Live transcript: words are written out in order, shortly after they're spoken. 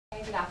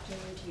good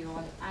afternoon to you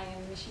all. I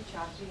am Mishi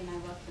Choudhary and I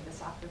work for the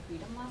Software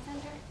Freedom Law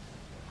Center.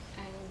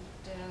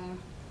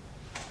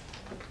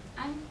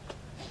 And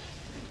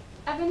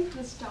Evan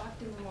was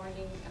talked in the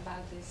morning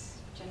about this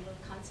general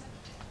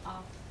concept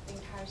of the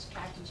entire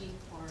strategy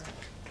for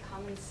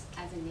commons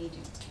as an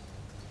agent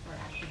for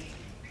activism.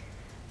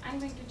 I'm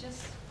going to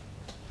just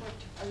put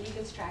a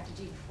legal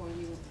strategy before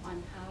you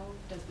on how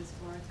does this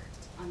work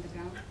on the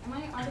ground. Am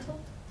I audible?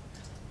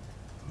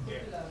 Yeah. I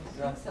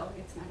think so.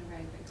 It's not a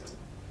very big room.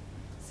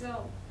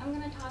 So I'm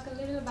going to talk a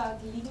little about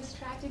the legal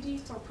strategy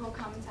for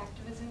pro-commons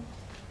activism,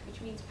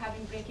 which means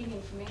pattern-breaking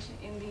information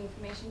in the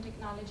information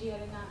technology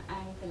arena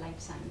and the life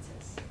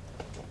sciences.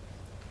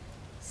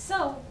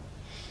 So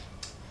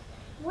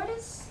what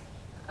is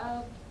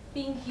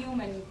being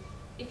human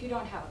if you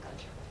don't have a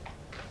culture?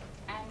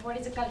 And what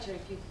is a culture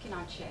if you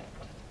cannot share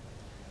it?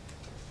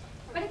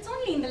 But it's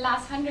only in the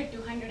last 100 to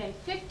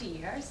 150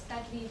 years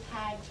that we've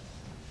had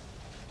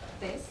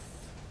this,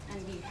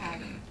 and we've had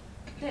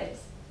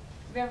this,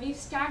 where we've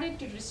started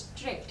to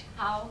restrict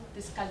how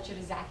this culture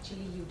is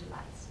actually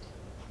utilized.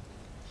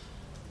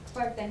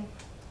 But then,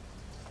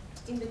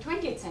 in the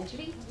 20th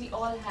century, we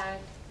all had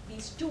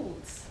these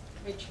tools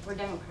which were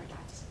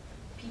democratized.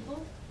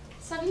 People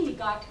suddenly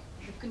got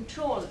the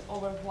control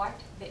over what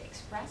they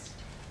expressed,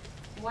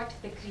 what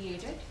they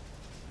created,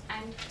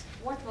 and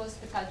what was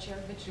the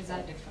culture which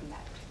resulted from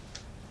that.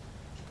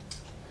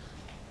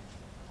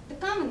 The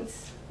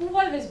commons, who've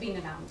always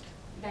been around,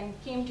 then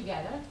came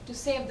together to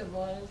save the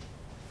world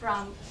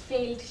from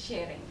failed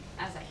sharing,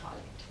 as I call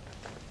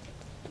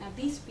it. Now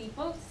these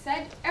people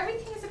said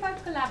everything is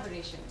about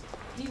collaboration.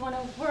 We want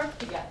to work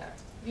together.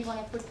 We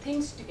want to put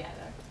things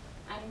together,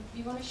 and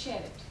we want to share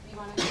it. We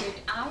want to give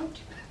it out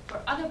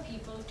for other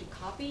people to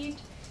copy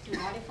it, to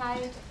modify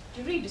it,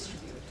 to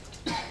redistribute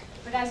it.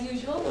 But as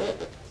usual,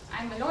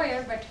 I'm a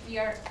lawyer, but we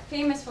are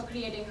famous for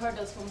creating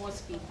hurdles for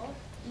most people.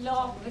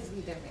 Law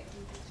wasn't their way.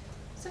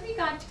 So we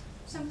got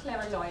some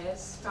clever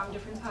lawyers from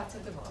different parts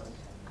of the world.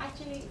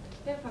 Actually,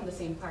 they're from the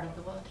same part of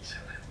the world.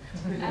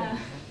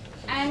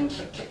 And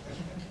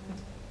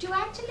to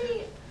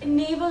actually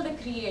enable the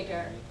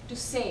creator to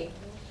say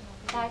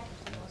that,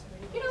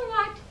 you know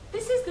what,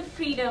 this is the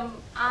freedom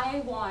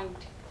I want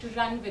to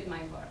run with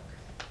my work.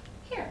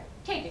 Here,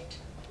 take it.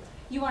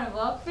 You want to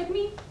work with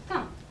me?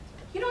 Come.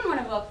 You don't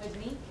want to work with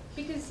me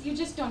because you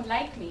just don't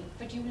like me,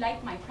 but you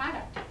like my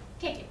product.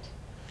 Take it.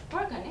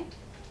 Work on it.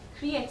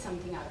 Create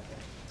something out of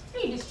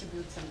it.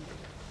 Redistribute something.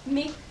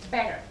 Make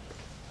better.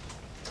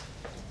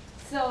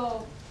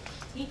 So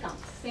he comes.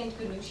 St.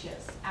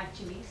 Canisius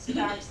actually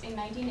starts in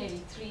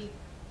 1983.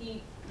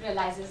 He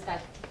realizes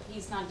that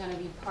he's not going to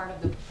be part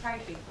of the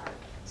proprietary part.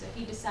 So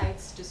he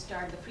decides to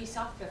start the Free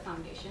Software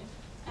Foundation,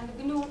 and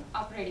the GNU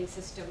operating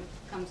system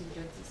comes into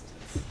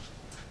existence.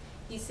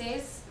 He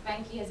says,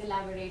 when he has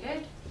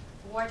elaborated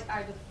what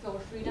are the 4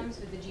 freedoms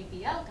that the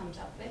GPL comes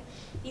up with,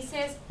 he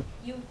says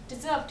you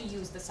deserve to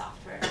use the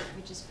software,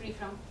 which is free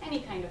from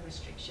any kind of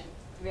restriction,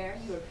 where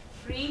you're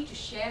free to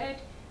share it,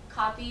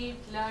 copy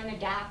it, learn,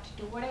 adapt,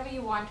 do whatever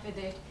you want with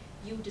it.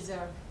 You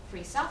deserve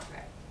free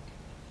software.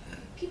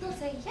 People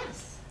say,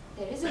 yes,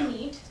 there is a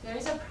need, there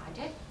is a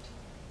project,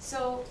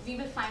 so we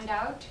will find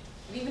out,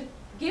 we will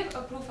give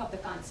a proof of the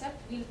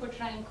concept, we'll put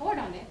running code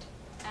on it,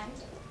 and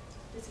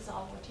this is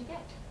all what you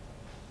get.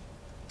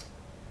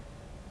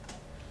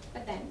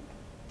 But then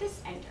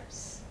this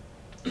enters.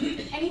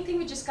 Anything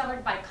which is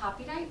covered by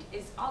copyright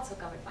is also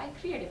covered by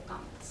Creative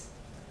Commons.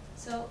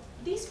 So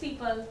these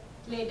people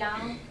lay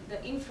down the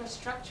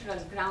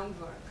infrastructural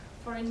groundwork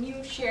for a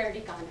new shared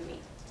economy,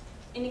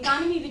 an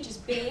economy which is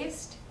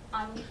based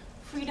on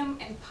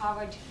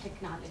freedom-empowered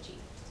technology.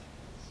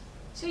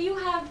 So you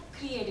have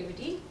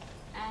creativity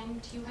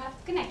and you have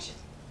connection,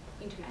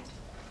 internet.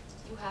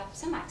 You have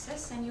some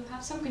access and you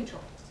have some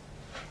control.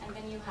 And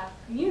then you have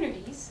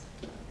communities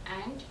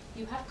and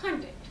you have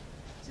content.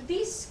 So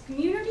these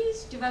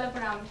communities develop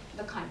around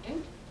the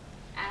content,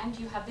 and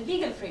you have the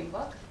legal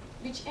framework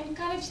which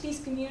encourage these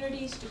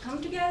communities to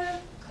come together,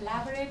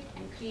 collaborate,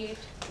 and create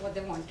what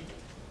they want to do.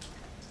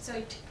 So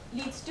it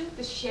leads to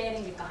the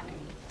sharing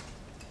economy,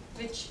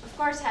 which of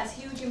course has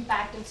huge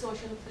impact on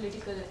social,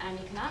 political, and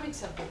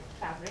economics of the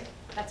fabric.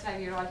 That's why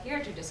we're all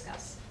here to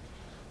discuss.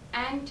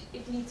 And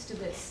it leads to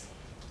this.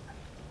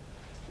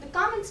 The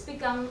commons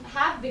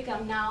have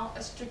become now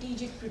a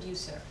strategic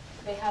producer.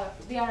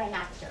 They are an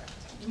actor,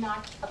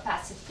 not a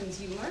passive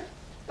consumer,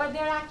 but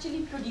they're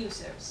actually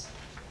producers.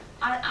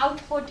 Our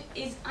output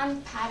is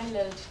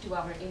unparalleled to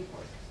our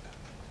input.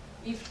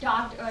 We've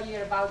talked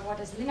earlier about what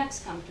has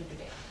Linux come to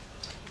today.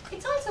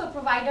 It's also a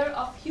provider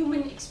of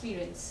human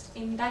experience.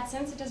 In that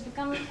sense, it has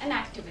become an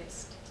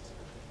activist.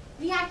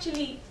 We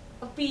actually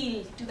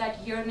appeal to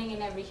that yearning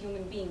in every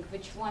human being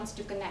which wants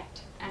to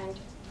connect and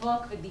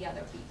work with the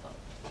other people.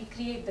 We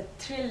create the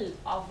thrill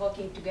of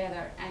working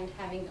together and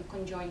having a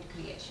conjoined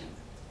creation.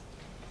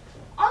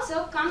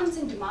 Also, commons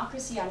and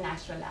democracy are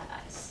natural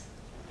allies.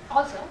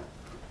 Also,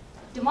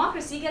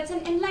 democracy gets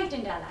an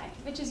enlightened ally,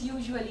 which is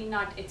usually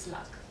not its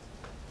luck.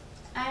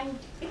 And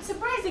it's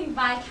surprising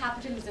why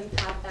capitalism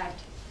thought that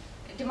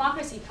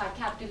democracy thought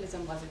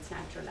capitalism was its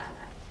natural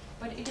ally,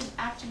 but it is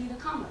actually the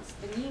commons.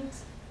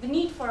 The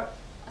need for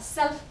a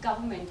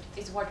self-government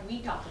is what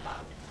we talk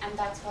about, and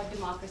that's what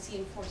democracy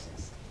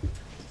enforces.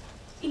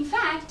 In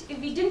fact, if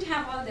we didn't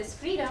have all this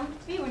freedom,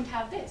 we wouldn't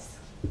have this.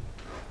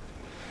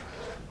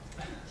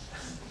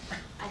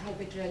 I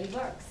hope it really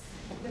works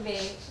the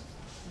way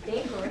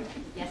they could.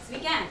 Yes, we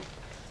can.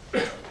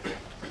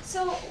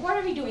 So what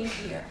are we doing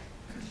here?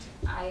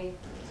 I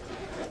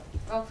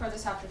work for the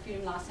Software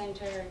Freedom Law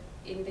Center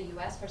in the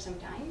US for some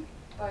time,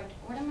 but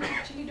what am I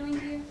actually doing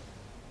here?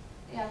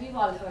 Yeah, we've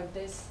all heard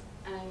this,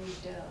 and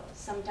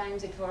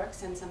sometimes it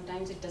works and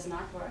sometimes it does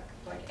not work,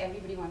 but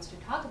everybody wants to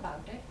talk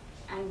about it,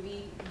 and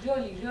we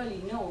really,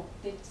 really know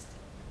that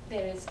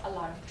there is a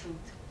lot of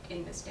truth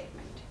in this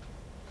statement.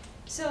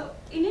 So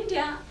in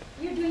India,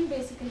 we're doing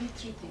basically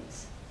three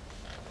things.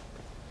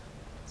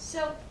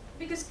 So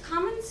because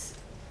commons,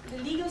 the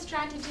legal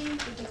strategy,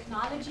 the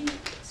technology,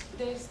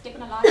 there's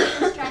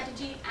technological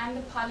strategy and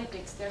the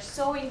politics, they're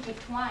so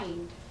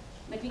intertwined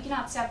that we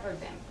cannot separate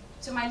them.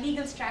 So my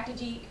legal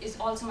strategy is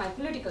also my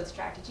political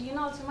strategy and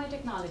also my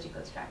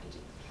technological strategy.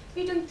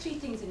 We're doing three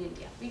things in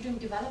India. We're doing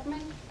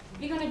development,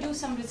 we're going to do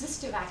some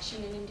resistive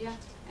action in India,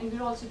 and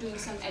we're also doing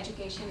some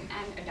education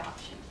and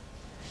adoption.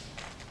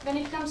 When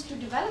it comes to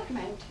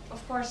development,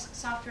 of course,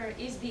 software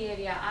is the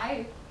area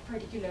I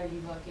particularly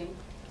work in.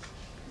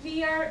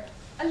 We are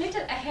a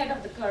little ahead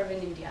of the curve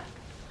in India.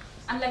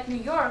 Unlike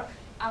New York,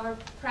 our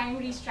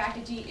primary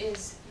strategy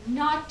is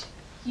not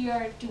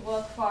here to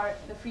work for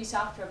the free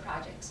software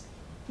projects.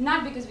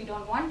 Not because we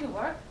don't want to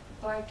work,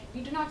 but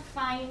we do not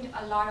find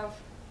a lot of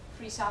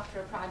free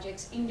software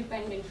projects,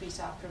 independent free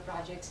software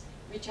projects,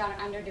 which are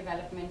under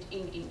development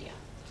in India.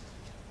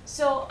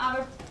 So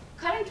our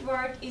current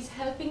work is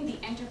helping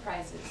the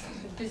enterprises,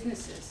 the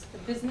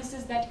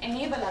businesses that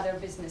enable other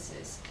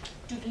businesses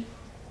to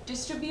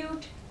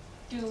distribute,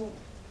 to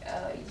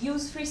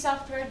use free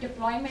software,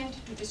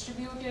 deployment, to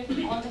distribute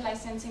it, all the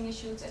licensing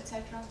issues,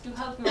 etc., to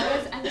help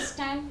lawyers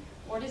understand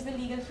what is the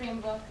legal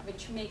framework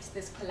which makes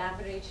this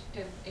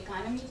collaborative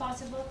economy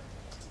possible,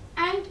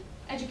 and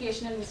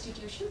educational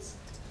institutions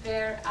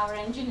where our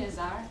engineers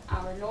are,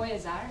 our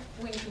lawyers are,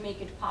 going to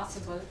make it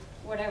possible,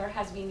 whatever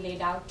has been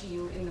laid out to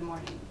you in the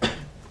morning.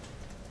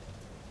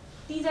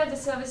 These are the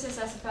services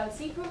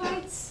SFLC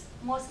provides,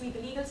 mostly the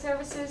legal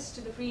services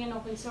to the free and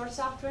open source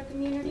software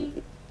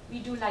community. We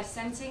do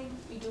licensing,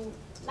 we do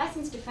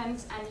license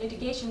defense and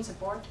litigation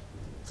support,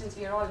 since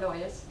we are all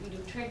lawyers. We do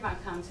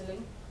trademark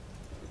counseling.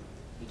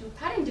 We do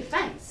patent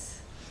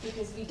defense,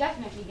 because we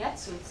definitely get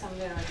sued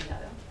somewhere or the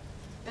other.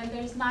 Then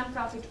there is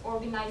nonprofit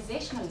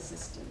organizational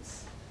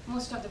assistance.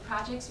 Most of the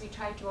projects, we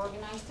try to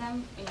organize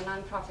them in a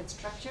nonprofit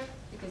structure,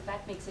 because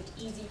that makes it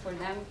easy for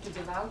them to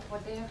give out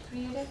what they have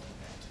created.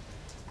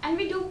 And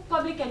we do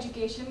public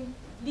education,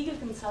 legal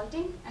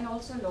consulting, and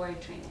also lawyer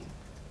training.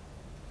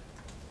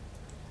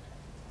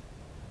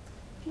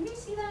 Can we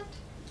see that?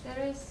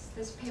 There is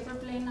this paper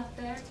plane up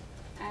there,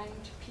 and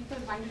people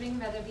wondering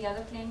whether the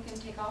other plane can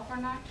take off or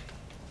not.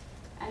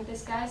 And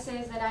this guy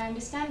says that I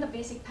understand the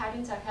basic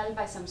patents are held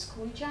by some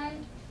school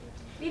child.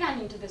 We run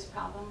into this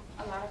problem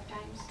a lot of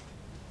times.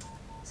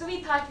 So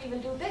we thought we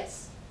will do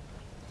this.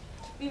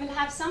 We will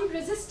have some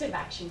resistive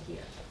action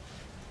here.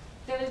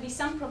 There will be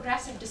some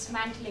progressive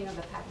dismantling of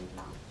the patent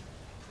law.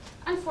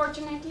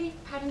 Unfortunately,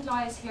 patent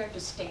law is here to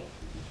stay.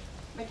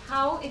 But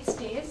how it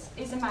stays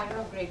is a matter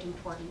of great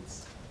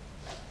importance.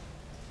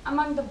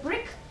 Among the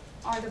BRIC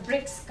or the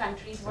BRICS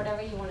countries,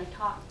 whatever you want to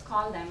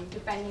call them,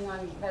 depending on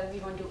whether we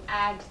want to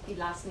add the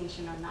last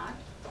nation or not,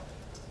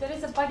 there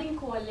is a budding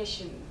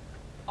coalition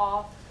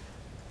of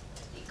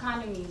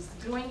economies,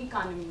 growing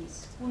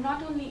economies, who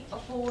not only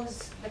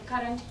oppose the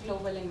current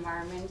global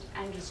environment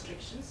and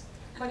restrictions,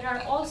 but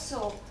are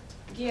also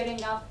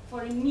gearing up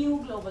for a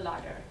new global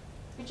order,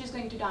 which is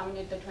going to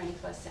dominate the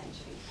 21st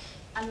century,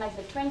 unlike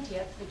the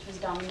 20th, which was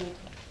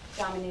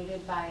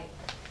dominated by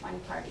one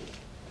party.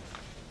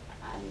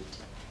 And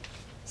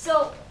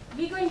so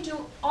we're going to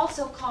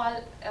also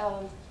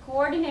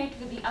coordinate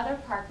with the other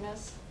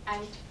partners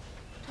and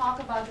talk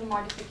about the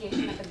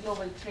modification of the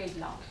global trade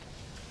law.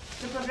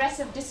 The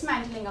progressive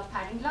dismantling of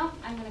patent law,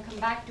 I'm going to come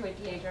back to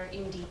it later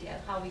in detail,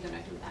 how we're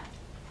going to do that.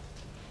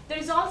 There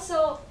is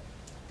also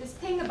this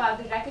thing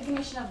about the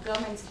recognition of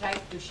government's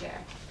right to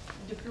share,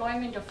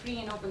 deployment of free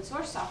and open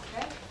source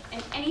software,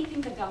 and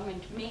anything the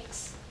government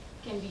makes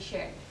can be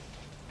shared.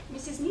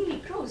 Mrs.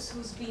 Neelie Kroes,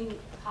 who's been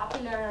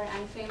popular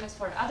and famous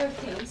for other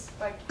things,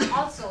 but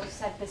also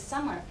said this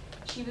summer,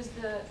 she was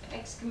the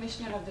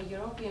ex-commissioner of the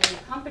European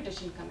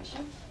Competition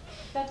Commission,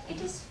 that it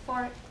is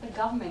for the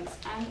governments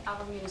and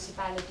our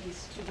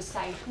municipalities to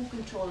decide who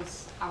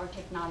controls our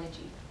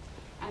technology.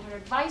 And her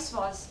advice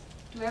was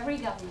to every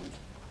government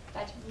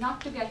that not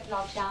to get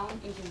locked down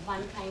into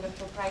one kind of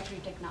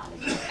proprietary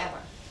technology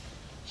ever.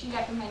 She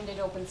recommended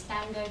open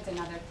standards and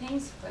other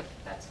things, but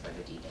that's for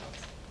the details.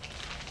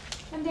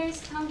 And there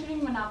is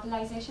countering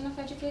monopolization of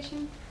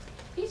education.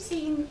 We've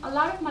seen a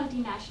lot of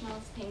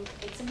multinationals think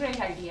it's a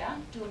great idea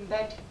to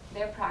embed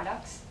their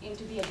products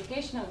into the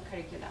educational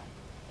curricula.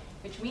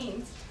 which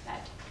means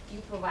that you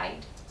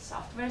provide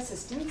software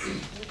assistance,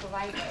 you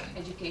provide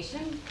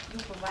education, you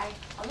provide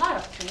a lot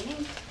of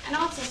training, and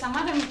also some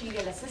other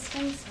material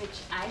assistance, which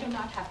I do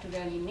not have to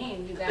really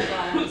name, you guys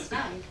all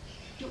understand,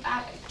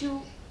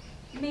 to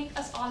make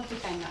us all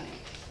depend on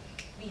it.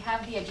 We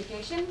have the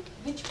education,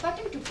 which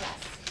button to press.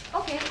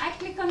 Okay, I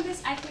click on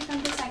this, I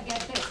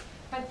get this.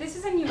 But this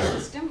is a new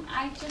system,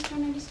 I just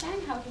don't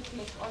understand how to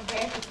click or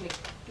where to click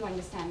to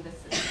understand this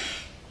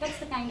system. That's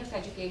the kind of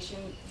education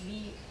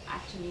we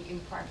actually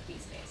impart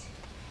these days.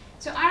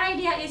 So our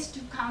idea is to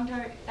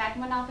counter that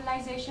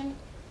monopolization.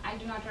 I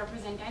do not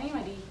represent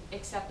anybody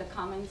except the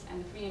commons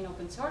and the free and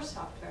open source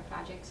software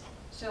projects.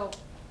 So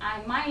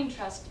my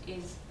interest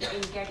is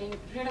in getting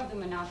rid of the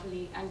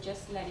monopoly and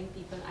just letting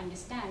people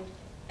understand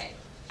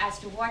as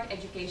to what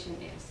education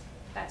is.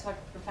 That's what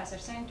Professor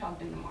Sen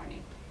talked in the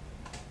morning.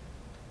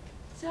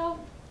 So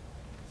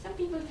some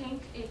people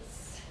think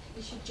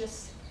we should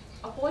just,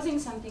 opposing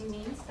something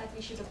means that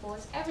we should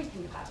oppose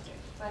everything about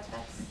it. But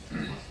that's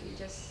mostly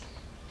just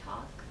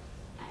talk,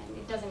 and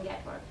it doesn't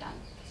get work done.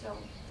 So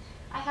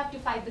I have to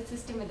fight the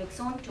system with its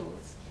own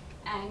tools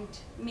and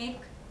make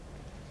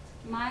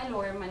my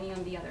lawyer money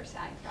on the other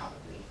side,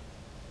 probably.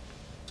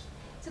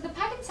 So the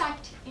Patents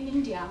Act in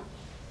India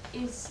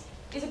is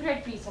a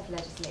great piece of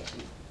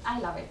legislation. I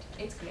love it.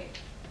 It's great.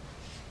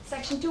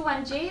 Section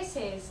 21J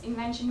says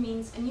invention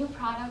means a new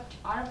product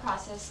or a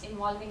process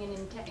involving an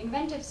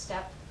inventive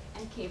step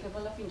and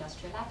capable of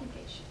industrial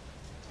application.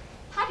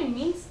 Patent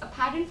means a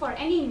patent for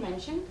any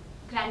invention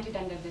granted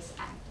under this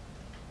act.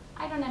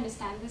 I don't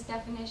understand this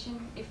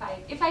definition. If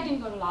I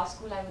didn't go to law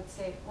school, I would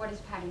say, what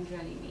does patent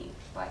really mean?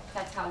 But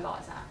that's how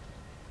laws are.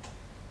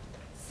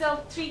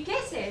 So 3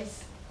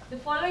 cases, the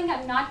following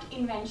are not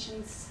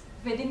inventions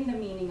within the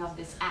meaning of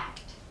this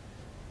act.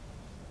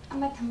 A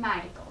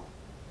mathematical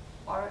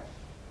or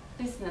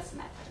business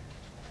method,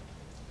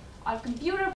 or computer